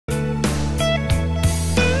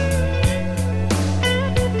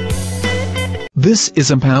This is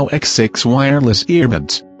POW X6 wireless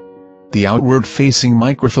earbuds. The outward-facing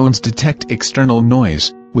microphones detect external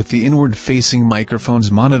noise, with the inward-facing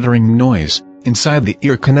microphones monitoring noise inside the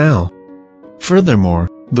ear canal. Furthermore,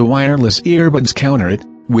 the wireless earbuds counter it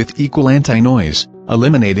with equal anti-noise,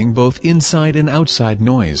 eliminating both inside and outside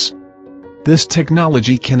noise. This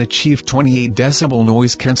technology can achieve 28 decibel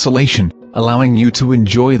noise cancellation, allowing you to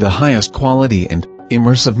enjoy the highest quality and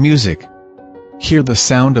immersive music. Hear the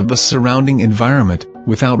sound of the surrounding environment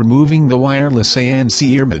without removing the wireless ANC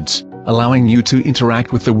earbuds, allowing you to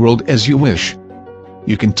interact with the world as you wish.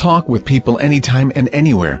 You can talk with people anytime and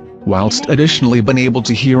anywhere, whilst additionally being able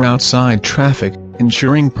to hear outside traffic,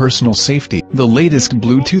 ensuring personal safety. The latest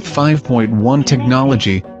Bluetooth 5.1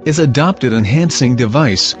 technology is adopted, enhancing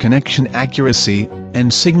device connection accuracy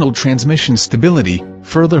and signal transmission stability,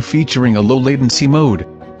 further featuring a low-latency mode.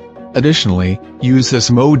 Additionally, use this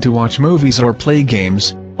mode to watch movies or play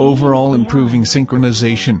games, overall improving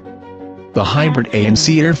synchronization. The hybrid ANC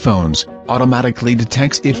earphones automatically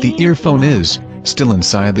detects if the earphone is still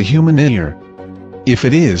inside the human ear. If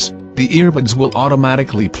it is, the earbuds will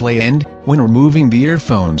automatically play, and when removing the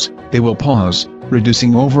earphones, they will pause,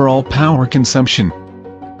 reducing overall power consumption.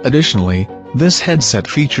 Additionally, this headset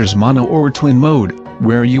features mono or twin mode,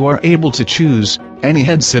 where you are able to choose any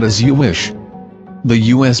headset as you wish.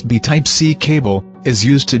 The USB Type-C cable is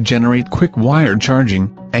used to generate quick wire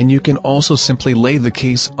charging, and you can also simply lay the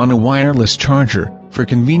case on a wireless charger for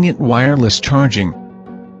convenient wireless charging.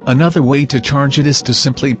 Another way to charge it is to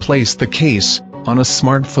simply place the case on a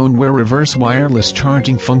smartphone, where reverse wireless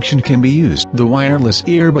charging function can be used. The wireless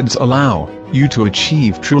earbuds allow you to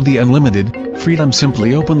achieve truly unlimited freedom.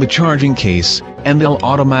 Simply open the charging case, and they'll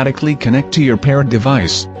automatically connect to your paired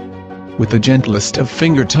device. With the gentlest of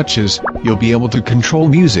finger touches, you'll be able to control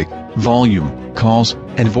music, volume, calls,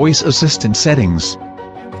 and voice assistant settings.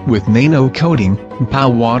 With nano coating, POW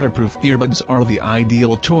waterproof earbuds are the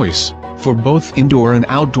ideal choice for both indoor and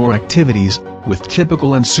outdoor activities, with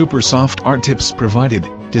typical and super soft R-tips provided,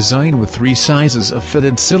 designed with 3 sizes of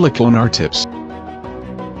fitted silicone R-tips.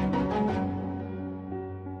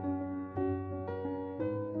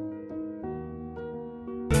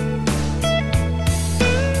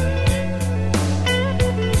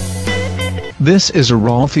 This is a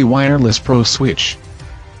Ralphie Wireless Pro Switch.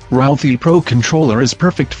 Ralphie Pro Controller is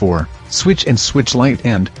perfect for Switch and Switch Lite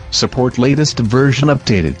and support latest version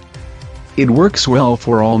updated. It works well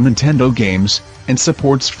for all Nintendo games, and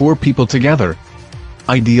supports 4 people together.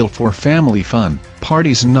 Ideal for family fun,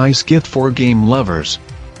 parties, and nice gift for game lovers.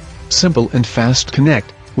 Simple and fast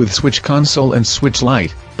connect with Switch Console and Switch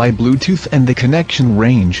Lite by Bluetooth, and the connection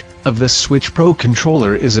range of this Switch Pro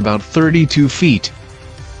controller is about 32 feet.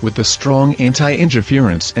 With the strong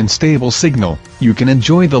anti-interference and stable signal, you can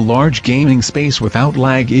enjoy the large gaming space without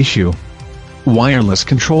lag issue. Wireless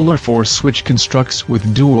controller for Switch constructs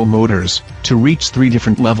with dual motors to reach 3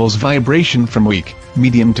 different levels vibration, from weak,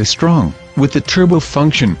 medium to strong, with the turbo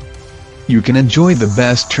function. You can enjoy the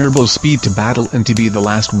best turbo speed to battle and to be the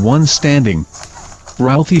last one standing.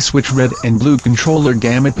 Ralphie Switch Red and Blue controller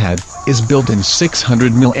gamut pad is built in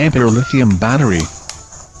 600 mAh lithium battery.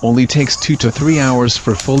 Only takes 2 to 3 hours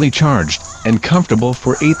for fully charged, and comfortable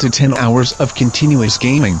for 8 to 10 hours of continuous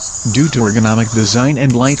gaming, due to ergonomic design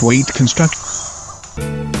and lightweight construction.